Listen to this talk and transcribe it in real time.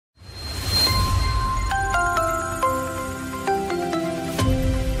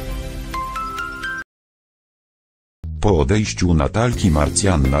Po odejściu Natalki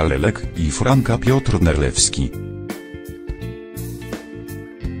Marcjanna Lelek i Franka Piotr Nerlewski.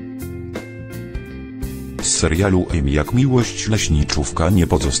 Z serialu Jak miłość leśniczówka nie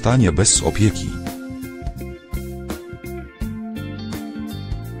pozostanie bez opieki.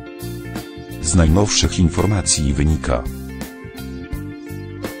 Z najnowszych informacji wynika,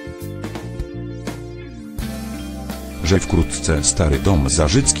 że wkrótce stary dom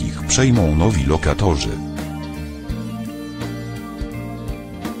Zarzyckich przejmą nowi lokatorzy.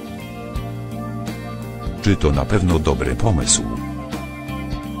 Czy to na pewno dobry pomysł?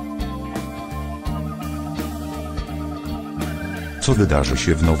 Co wydarzy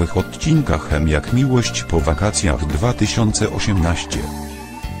się w nowych odcinkach Jak miłość po wakacjach 2018?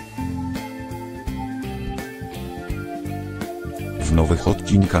 W nowych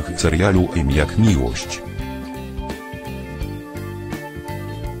odcinkach serialu Jak miłość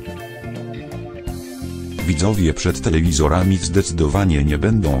widzowie przed telewizorami zdecydowanie nie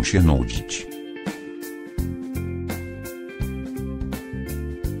będą się nudzić.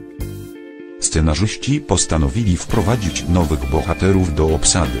 Scenarzyści postanowili wprowadzić nowych bohaterów do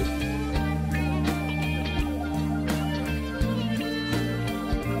obsady.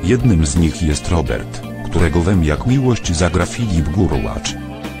 Jednym z nich jest Robert, którego w Jak miłość zagra Filip Gurłacz.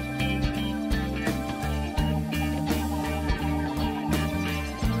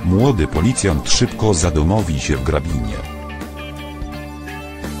 Młody policjant szybko zadomowi się w grabinie.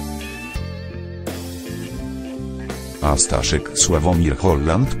 A Staszek Sławomir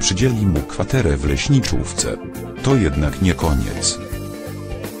Holland przydzieli mu kwaterę w leśniczówce. To jednak nie koniec.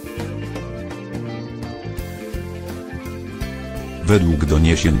 Według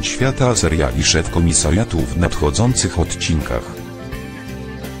doniesień świata seriali szef komisariatu w nadchodzących odcinkach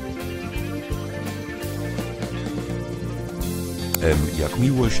Jak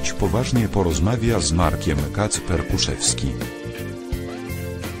miłość poważnie porozmawia z Markiem Kacper-Kuszewski.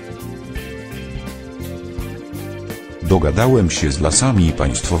 Dogadałem się z Lasami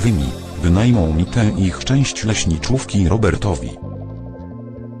Państwowymi, wynajmą mi tę ich część leśniczówki Robertowi.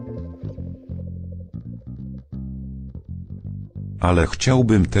 Ale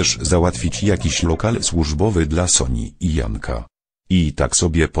chciałbym też załatwić jakiś lokal służbowy dla Soni i Janka. I tak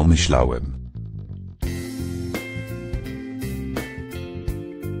sobie pomyślałem.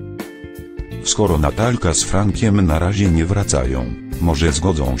 Skoro Natalka z Frankiem na razie nie wracają, może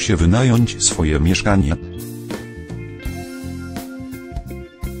zgodzą się wynająć swoje mieszkanie?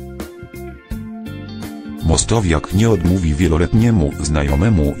 Mostowiak nie odmówi wieloletniemu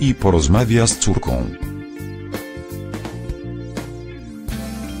znajomemu i porozmawia z córką.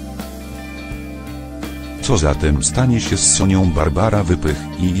 Co zatem stanie się z Sonią Barbara Wypych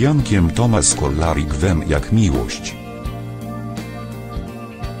i Jankiem Tomasz Kolarik w Jak miłość?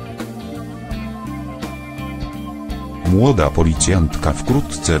 Młoda policjantka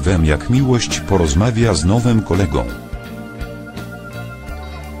wkrótce w Jak miłość porozmawia z nowym kolegą.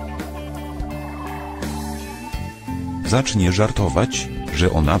 Zacznie żartować,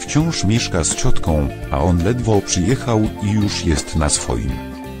 że ona wciąż mieszka z ciotką, a on ledwo przyjechał i już jest na swoim.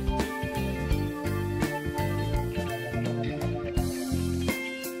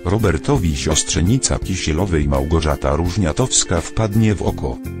 Robertowi siostrzenica Kisielowej Małgorzata Różniatowska wpadnie w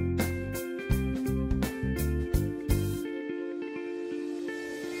oko.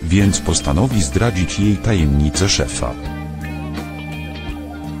 Więc postanowi zdradzić jej tajemnicę szefa.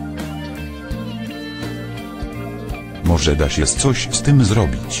 Może da się coś z tym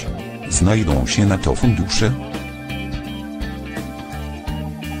zrobić? Znajdą się na to fundusze?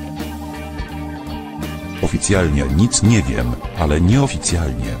 Oficjalnie nic nie wiem, ale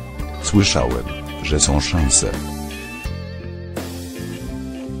nieoficjalnie słyszałem, że są szanse.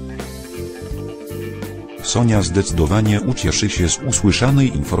 Sonia zdecydowanie ucieszy się z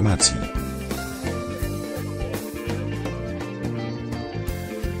usłyszanej informacji.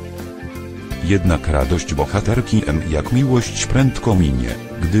 Jednak radość bohaterki Jak miłość prędko minie,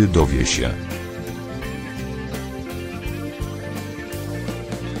 gdy dowie się,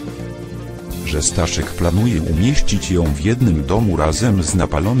 że Staszek planuje umieścić ją w jednym domu razem z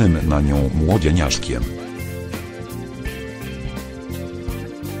napalonym na nią młodzieniaszkiem.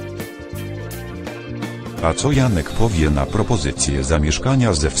 A co Janek powie na propozycję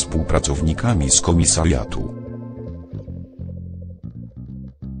zamieszkania ze współpracownikami z komisariatu?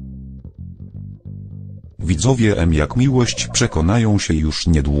 Widzowie Jak miłość przekonają się już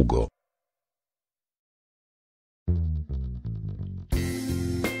niedługo.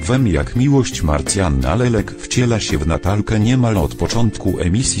 W Jak miłość Marcjanna Lelek wciela się w Natalkę niemal od początku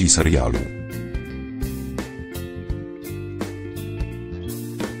emisji serialu.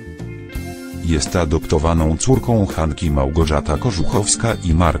 Jest adoptowaną córką Hanki Małgorzata Kożuchowska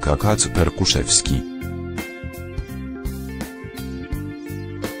i Marka Kacper-Kuszewski.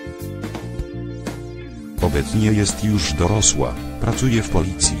 Obecnie jest już dorosła, pracuje w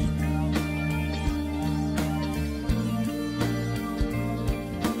policji.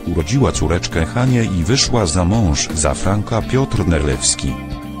 Urodziła córeczkę Hanię i wyszła za mąż za Franka. Piotr Nerlewski.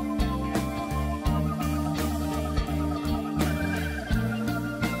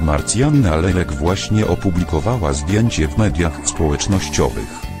 Marcjanna Lelek właśnie opublikowała zdjęcie w mediach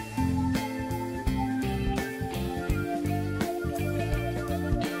społecznościowych.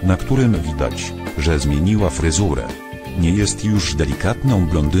 Na którym widać, że zmieniła fryzurę. Nie jest już delikatną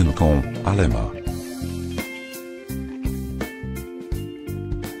blondynką, ale ma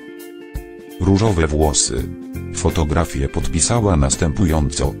różowe włosy. Fotografię podpisała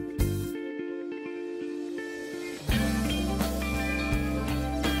następująco.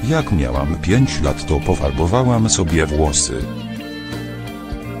 Jak miałam 5 lat, to pofarbowałam sobie włosy.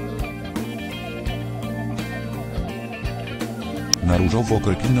 Na różowo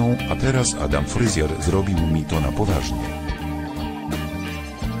krepiną, a teraz Adam fryzjer zrobił mi to na poważnie.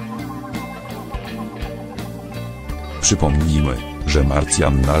 Przypomnijmy, że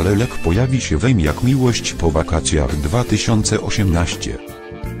Marcjanna Lelek pojawi się w Jak miłość po wakacjach 2018.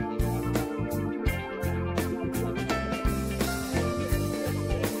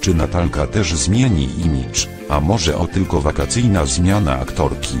 Czy Natalka też zmieni imidż, a może o tylko wakacyjna zmiana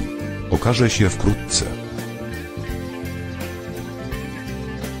aktorki? Okaże się wkrótce.